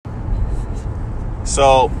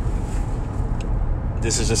So,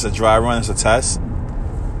 this is just a dry run. It's a test.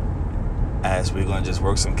 As we're going to just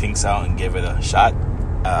work some kinks out and give it a shot.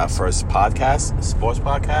 Our first podcast, sports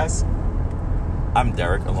podcast. I'm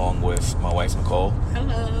Derek, along with my wife, Nicole.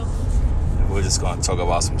 Hello. And we're just going to talk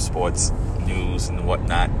about some sports news and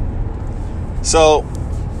whatnot. So,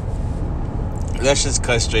 let's just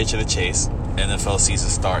cut straight to the chase. NFL season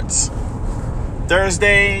starts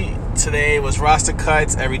Thursday. Today was roster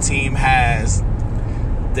cuts. Every team has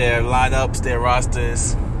their lineups, their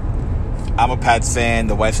rosters. I'm a Pats fan.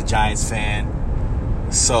 The wife's a Giants fan.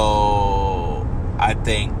 So I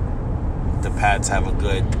think the Pats have a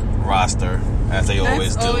good roster, as they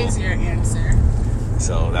always do. That's always your answer.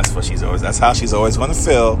 So that's how she's always going to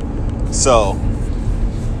feel. So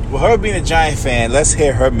with her being a Giant fan, let's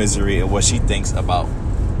hear her misery and what she thinks about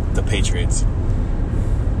the Patriots.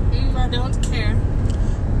 I don't care.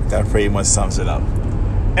 That pretty much sums it up.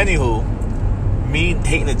 Anywho, me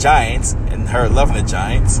hating the Giants and her loving the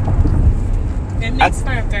Giants. It makes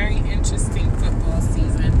for a very interesting football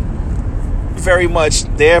season. Very much.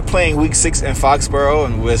 They're playing Week 6 in Foxborough,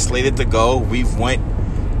 and we're slated to go. We've went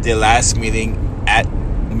their last meeting at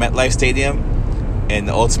MetLife Stadium, and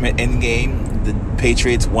the ultimate end game, the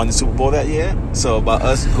Patriots won the Super Bowl that year. So about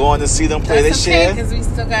us going to see them play this year. That's okay, because we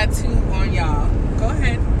still got 2 on y'all. Go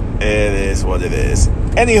ahead. It is what it is.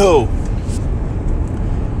 Anywho,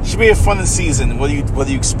 should be a fun season. What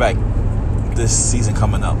do you expect this season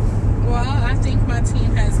coming up? Well, I think my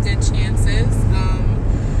team has good chances.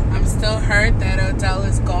 I'm still hurt that Odell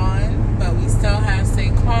is gone, but we still have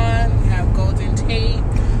Saquon. We have Golden Tate.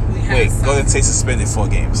 Golden Tate suspended 4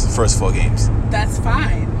 games. First 4 games. That's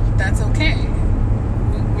fine. That's okay.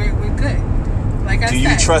 We're good. Like I said. Do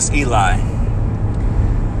you trust Eli?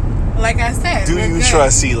 Like I said. Do you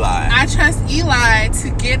trust Eli? I trust Eli to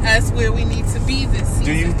get us where we need to be this season.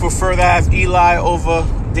 Do you prefer to have Eli over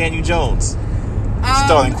Daniel Jones?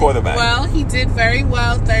 Starting quarterback. Well, he did very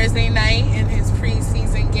well Thursday night in his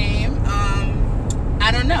preseason game.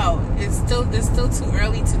 I don't know. It's still too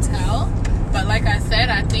early to tell. But like I said,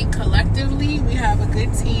 I think collectively we have a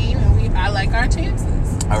good team and I like our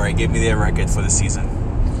chances. All right, give me their record for the season.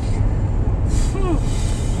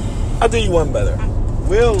 I'll do you one better.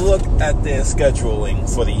 We'll look at their scheduling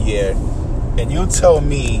for the year, and you tell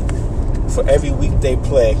me for every week they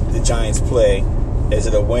play, the Giants play, is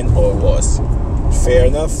it a win or a loss? Fair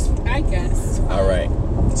enough? I guess. All right.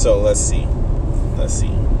 So let's see.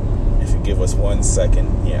 If you give us 1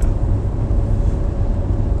 second, yeah.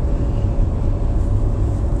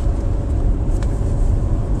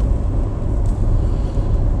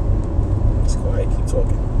 Let's go ahead, keep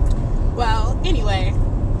talking. Well, anyway,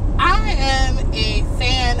 I am a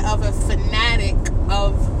fan of a fanatic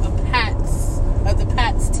of the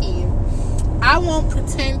Pats team. I won't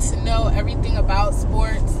pretend to know everything about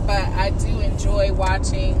sports, but I do enjoy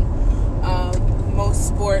watching most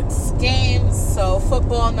sports games. So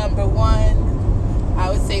football number 1, I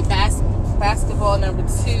would say basketball number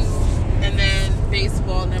 2, and then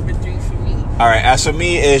baseball number 3 for me. All right, as for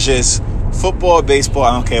me, it's just football, baseball.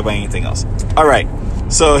 I don't care about anything else. All right,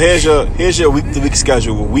 so here's your week-to-week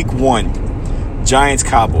schedule. Week 1, Giants,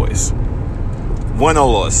 Cowboys. Win or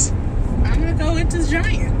loss? I'm gonna go with the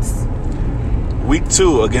Giants. Week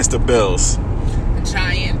 2 against the Bills.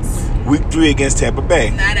 Giants. Week 3 against Tampa Bay.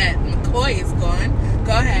 Now that McCoy is gone.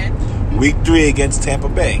 Go ahead. Week 3 against Tampa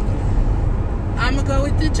Bay. I'm going to go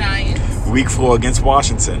with the Giants. Week 4 against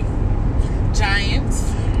Washington.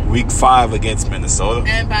 Giants. Week 5 against Minnesota.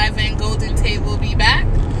 And by then, Golden Tate will be back.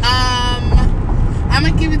 I'm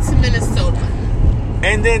going to give it to Minnesota.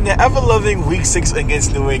 And then the ever-loving Week 6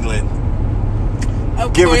 against New England.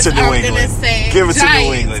 Give it to New England. Give it to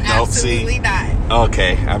New England. Nope, absolutely not.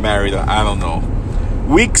 Okay, I married her. I don't know.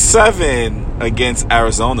 Week 7 against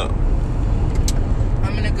Arizona.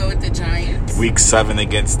 I'm going to go with the Giants. Week 7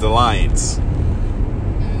 against the Lions.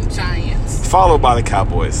 Giants. Followed by the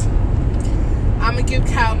Cowboys. I'm going to give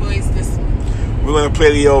Cowboys this one. We're going to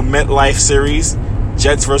play the old MetLife series.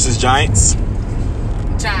 Jets versus Giants.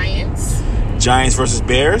 Giants. Giants versus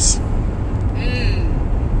Bears.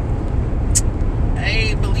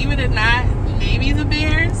 Hey, believe it or not, maybe the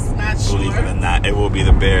Bears. Not sure. Believe it or not, it will be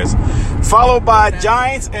the Bears. Followed by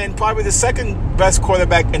Giants and probably the second best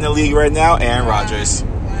quarterback in the league right now, Aaron Rodgers.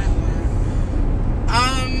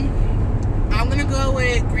 I'm going to go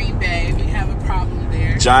with Green Bay. We have a problem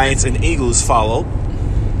there. Giants and Eagles follow.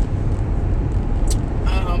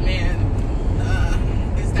 Oh, man.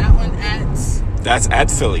 Is that one at? That's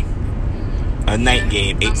at Philly. A night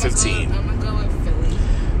game, 8:15. I'm going to go with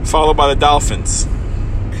Philly. Followed by the Dolphins.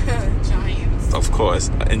 Giants. Of course.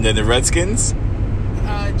 And then the Redskins.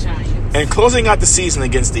 Giants. And closing out the season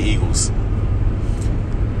against the Eagles.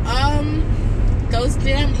 Those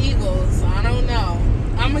damn Eagles. I don't know.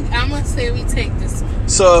 I'm gonna say we take this one.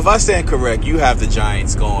 So if I stand correct, you have the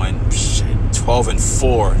Giants going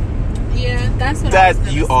 12-4. Yeah, that's what That I was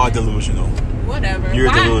gonna you say. are delusional. Whatever.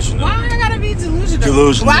 You're delusional. Why I gotta be delusional?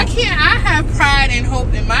 Delusional. Why can't I have pride and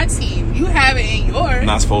hope in my team? You have it in yours. I'm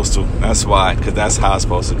not supposed to. That's why, because that's how it's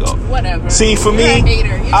supposed to go. Whatever. See, for You're me, a hater.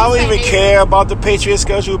 You're I don't just a even hater. care about the Patriots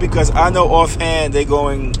schedule because I know offhand they're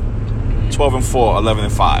going 12-4,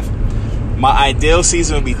 11-5. My ideal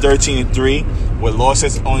season would be 13-3 with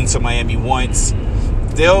losses only to Miami once.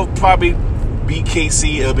 They'll probably beat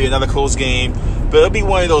KC. It'll be another close game, but it'll be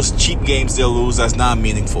one of those cheap games they'll lose that's not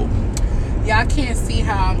meaningful. Y'all can't see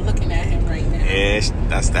how I'm looking at him right now. Yeah,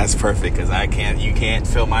 that's perfect because you can't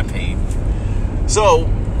feel my pain. So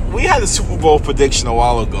we had a Super Bowl prediction a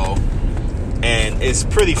while ago, and it's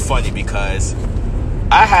pretty funny because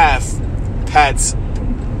I have Pat's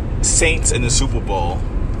Saints in the Super Bowl.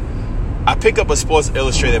 I picked up a Sports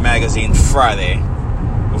Illustrated magazine Friday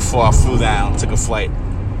before I flew down, took a flight,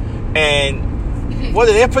 and what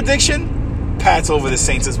is their prediction? Pat's over the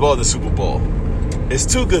Saints as well in the Super Bowl. It's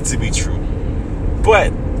too good to be true.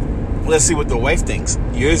 But let's see what the wife thinks.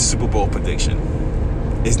 Here's a Super Bowl prediction.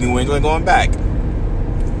 Is New England going back?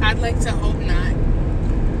 I'd like to hope not.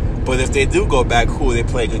 But if they do go back, who are they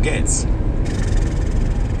playing against?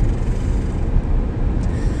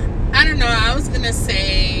 I don't know. I was gonna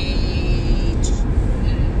say,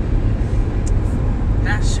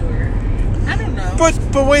 not sure. I don't know.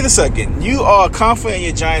 But wait a second. You are confident in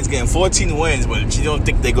your Giants getting 14 wins, but you don't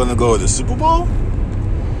think they're going to go to the Super Bowl?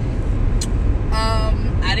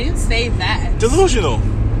 I didn't say that. Delusional.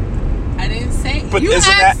 I didn't say. But you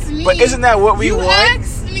asked me. isn't that what we you want?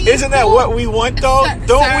 Asked me Isn't that what we want though? Sir,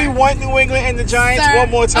 Don't sir, we want New England and the Giants sir, one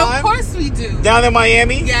more time? Of course we do. Down in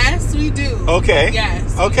Miami? Yes, we do. Okay.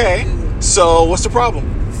 Yes. Okay. We do. So what's the problem?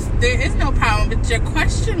 There is no problem, but your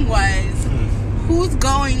question was, who's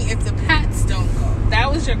going if the Pats don't go? That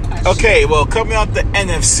was your question. Okay, well, coming out the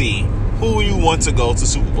NFC, who you want to go to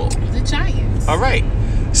Super Bowl? The Giants. All right.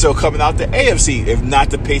 So coming out the AFC, if not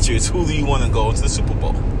the Patriots, who do you want to go to the Super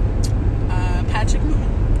Bowl? Patrick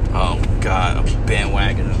Mahomes. Oh God, I'm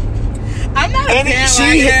bandwagoner. I'm not a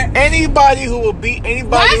bandwagoner. Anybody who will beat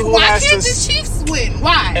anybody who Why has can't to. the Chiefs win?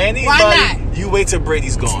 Why? Anybody, Why not? you wait till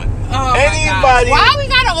Brady's gone. Oh Anybody, my gosh. Why we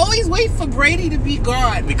gotta always wait for Brady to be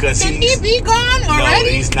gone? Because Can he be gone already?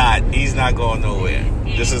 No, he's not. He's not going nowhere.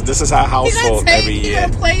 This is our household every He year.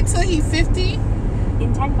 gonna play till he's 50?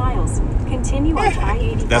 In 10 miles, continue on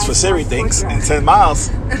I-85. That's what Siri South thinks. Fort In Drive. 10 miles,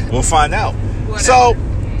 we'll find out. Whatever. So,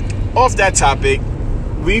 off that topic,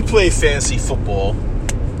 we play fantasy football,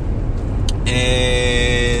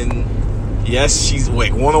 and yes, she's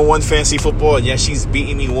like 101 fantasy football, and yes, she's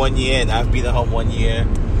beating me 1 year, and I've beaten her 1 year.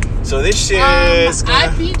 So this year is I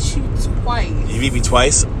gonna. beat you twice. You beat me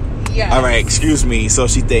twice. Yeah. All right, excuse me. So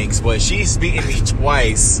she thinks, but she's beaten me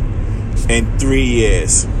twice in 3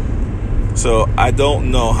 years. So I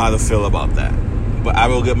don't know how to feel about that. But I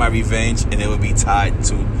will get my revenge, and it will be tied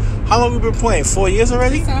to how long we've been playing. 4 years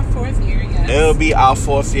already. It's our 4th year, yes. It'll be our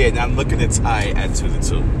 4th year, and I'm looking to tie it at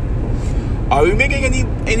 2-2. Are we making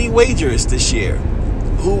any wagers this year?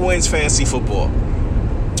 Who wins fantasy football?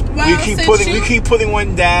 Well, we keep putting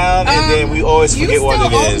one down, and then we always forget what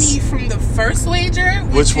it is. You still owe me from the first wager,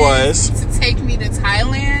 Which was to take me to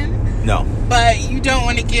Thailand. No. But you don't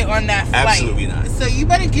want to get on that flight. Absolutely not. So you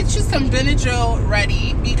better get you some Benadryl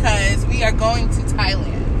ready because we are going to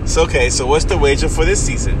Thailand. It's okay. So what's the wager for this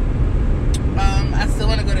season? I still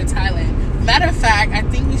want to go to Thailand. Matter of fact, I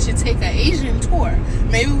think we should take an Asian tour.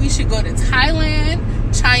 Maybe we should go to Thailand,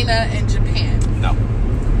 China, and Japan. No.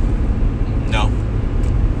 No.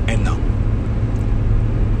 And no.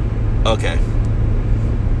 Okay.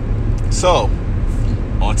 So,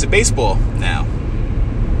 on to baseball now.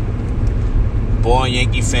 Born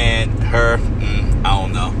Yankee fan, her, I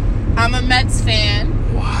don't know. I'm a Mets fan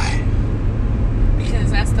Why?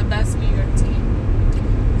 because that's the best New York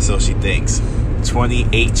team. So she thinks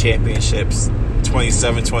 28 championships,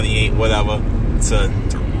 27, 28, whatever, to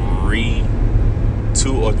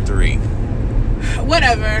 2 or 3.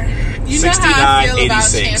 Whatever. You know how I feel about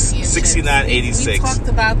 86. championships. 69, 86. We talked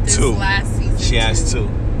about this 2. last season. She has 2.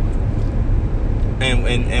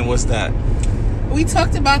 And what's that? We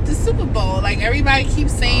talked about the Super Bowl. Like, everybody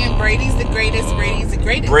keeps saying Brady's the greatest, Brady's the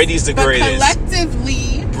greatest. Brady's the greatest. But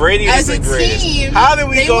collectively, Brady as is a the greatest. team, How did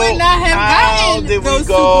we they go? would not have gotten those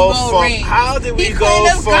Super Bowl rings. How did we he go couldn't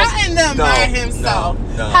have from? gotten them No, by himself.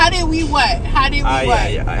 no. How did we what? How did we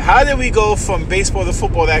what? How did we go from baseball to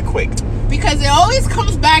football that quick? Because it always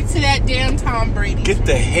comes back to that damn Tom Brady. Get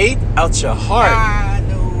the hate out your heart.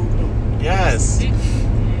 No. Yes.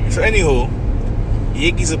 So, anywho,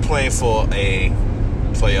 Yankees are playing for a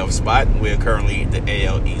playoff spot. We're currently the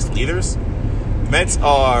AL East leaders. Mets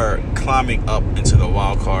are climbing up into the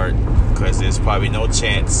wild card because there's probably no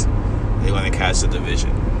chance they're going to catch the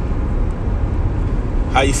division.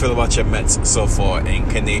 How you feel about your Mets so far, and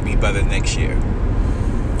can they be better next year?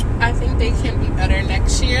 I think they can be better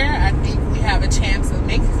next year. I think we have a chance of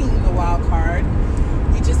making the wild card.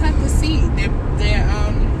 We just have to see.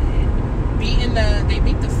 They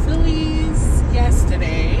beat the Phillies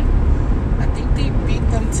yesterday. I think they beat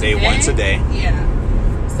them today. They won today.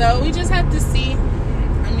 Yeah. So we just have to see.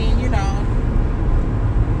 I mean, you know,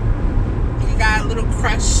 we got a little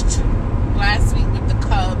crushed last week with the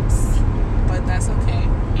Cubs, but that's okay.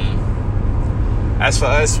 As for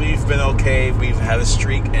us, we've been okay. We've had a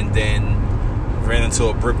streak and then ran into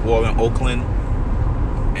a brick wall in Oakland.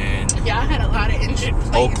 And y'all had a lot of injured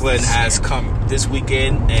players. Oakland has come this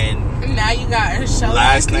weekend, and now you got Urshela.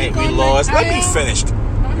 Last night we lost. Let me finish.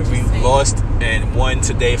 We lost and won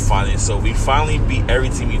today finally. So we finally beat every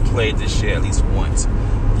team we played this year at least once.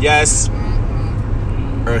 Yes,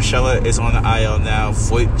 Urshela is on the IL now.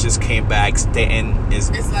 Voit just came back. Stanton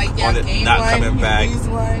is like, on it, not coming back.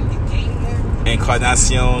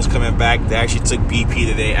 Encarnacion's coming back. They actually took BP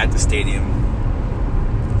today at the stadium.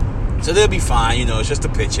 So they'll be fine. You know, it's just the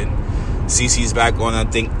pitching. CC's back on, I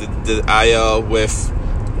think, the IL with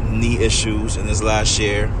knee issues in his last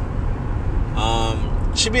year.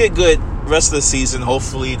 Should be a good rest of the season.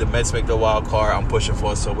 Hopefully the Mets make the wild card. I'm pushing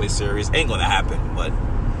for a Subway Series. Ain't gonna happen, but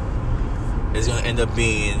it's gonna end up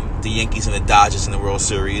being the Yankees and the Dodgers in the World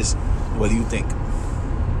Series. What do you think?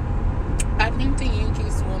 I think the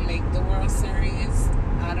Yankees will make the World Series.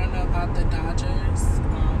 I don't know about the Dodgers.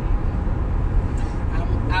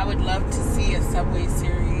 I would love to see a Subway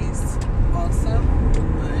Series also,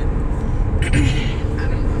 but I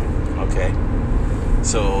don't know. Okay.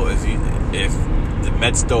 So if the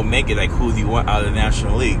Mets don't make it, like, who do you want out of the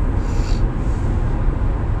National League?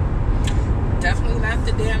 Definitely not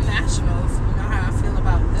the damn Nationals. You know how I feel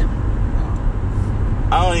about them.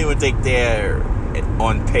 I don't even think they're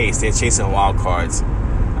on pace. They're chasing wild cards.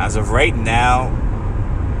 As of right now,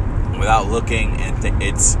 without looking,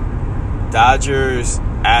 it's Dodgers,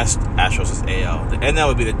 Astros is AL. The NL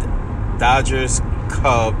would be the Dodgers,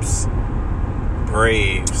 Cubs,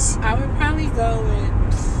 Braves. I would probably go with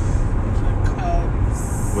the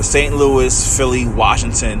Cubs. With St. Louis, Philly,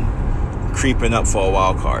 Washington creeping up for a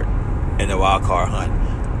wild card in the wild card hunt.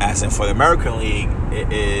 As in for the American League,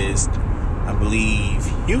 it is, I believe,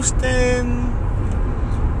 Houston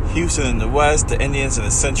in the West, the Indians in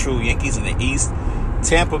the Central, Yankees in the East,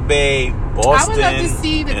 Tampa Bay, Boston. I would love to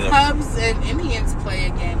see the Cubs and Indians play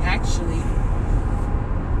again, actually.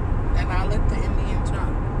 And I'll let the Indians drop.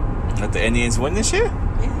 Let the Indians win this year?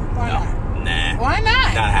 Yeah, why not? Nah. Why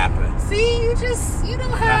not? Not happening. See, you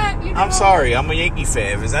don't have... I'm sorry. I'm a Yankee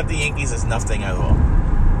fan. If it's not the Yankees, it's nothing at all.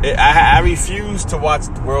 I refused to watch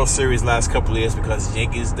the World Series last couple of years because the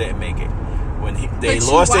Yankees didn't make it. When they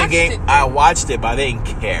lost their game, I watched it, but I didn't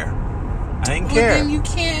care. I didn't care. Then you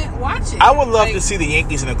can't watch it. I would love to see the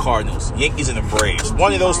Yankees and the Cardinals. Yankees and the Braves.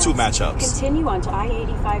 One of those two matchups. Continue on to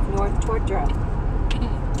I-85 north toward Dro.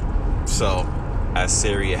 So, as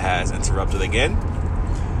Syria has interrupted again.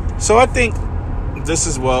 So, I think this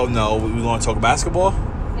is, we're going to talk basketball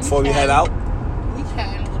before we head out. We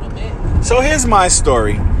can a little bit. So, here's my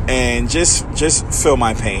story. And just feel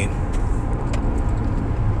my pain.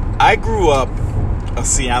 I grew up a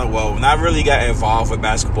Seattle. Well, when I really got involved with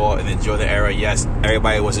basketball in the Jordan era, yes,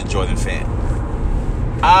 everybody was a Jordan fan.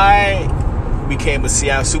 I became a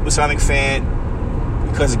Seattle Supersonic fan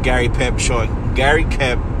because of Gary Payton,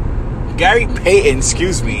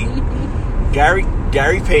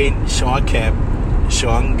 Shawn Kemp,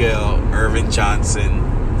 Sean Gill, Irvin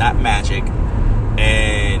Johnson, not Magic,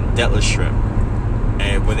 and Detlef Schrempf.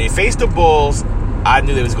 And when they faced the Bulls, I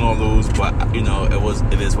knew they was going to lose, but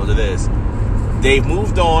it is what it is. They've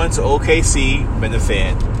moved on to OKC, been a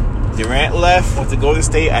fan. Durant left, went to Golden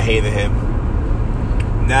State, I hated him.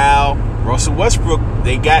 Now, Russell Westbrook,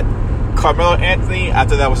 they got Carmelo Anthony, I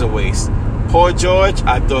thought that was a waste. Paul George,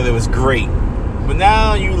 I thought it was great. But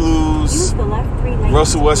now you lose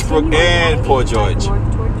Russell Westbrook and Paul George.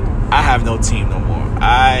 I have no team no more.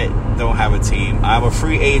 I don't have a team. I'm a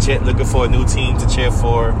free agent looking for a new team to cheer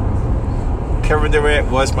for. Kevin Durant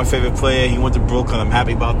was my favorite player. He went to Brooklyn. I'm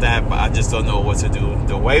happy about that, but I just don't know what to do.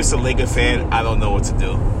 The wife's a Laker fan. I don't know what to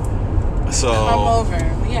do. So come over.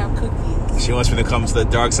 We have cookies. She wants me to come to the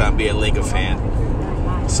dark side and be a Laker fan.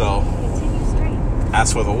 So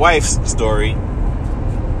As for the wife's story,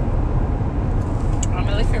 I'm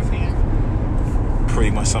a liquor fan.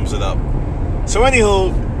 pretty much sums it up. So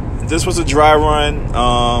anywho, this was a dry run.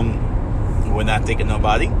 We're not thanking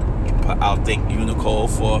nobody, but I'll thank you, Nicole,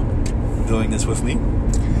 for doing this with me.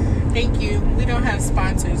 Thank you. We don't have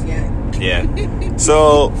sponsors yet. Yeah.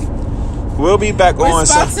 So we'll be back We're on.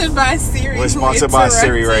 sponsored by Siri. We're sponsored by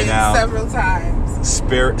Siri right now. Several times.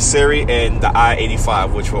 Siri and the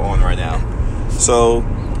I-85, which we're on right now. So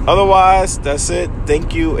otherwise, that's it.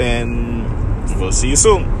 Thank you, and we'll see you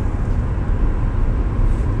soon.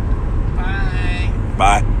 Bye.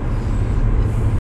 Bye.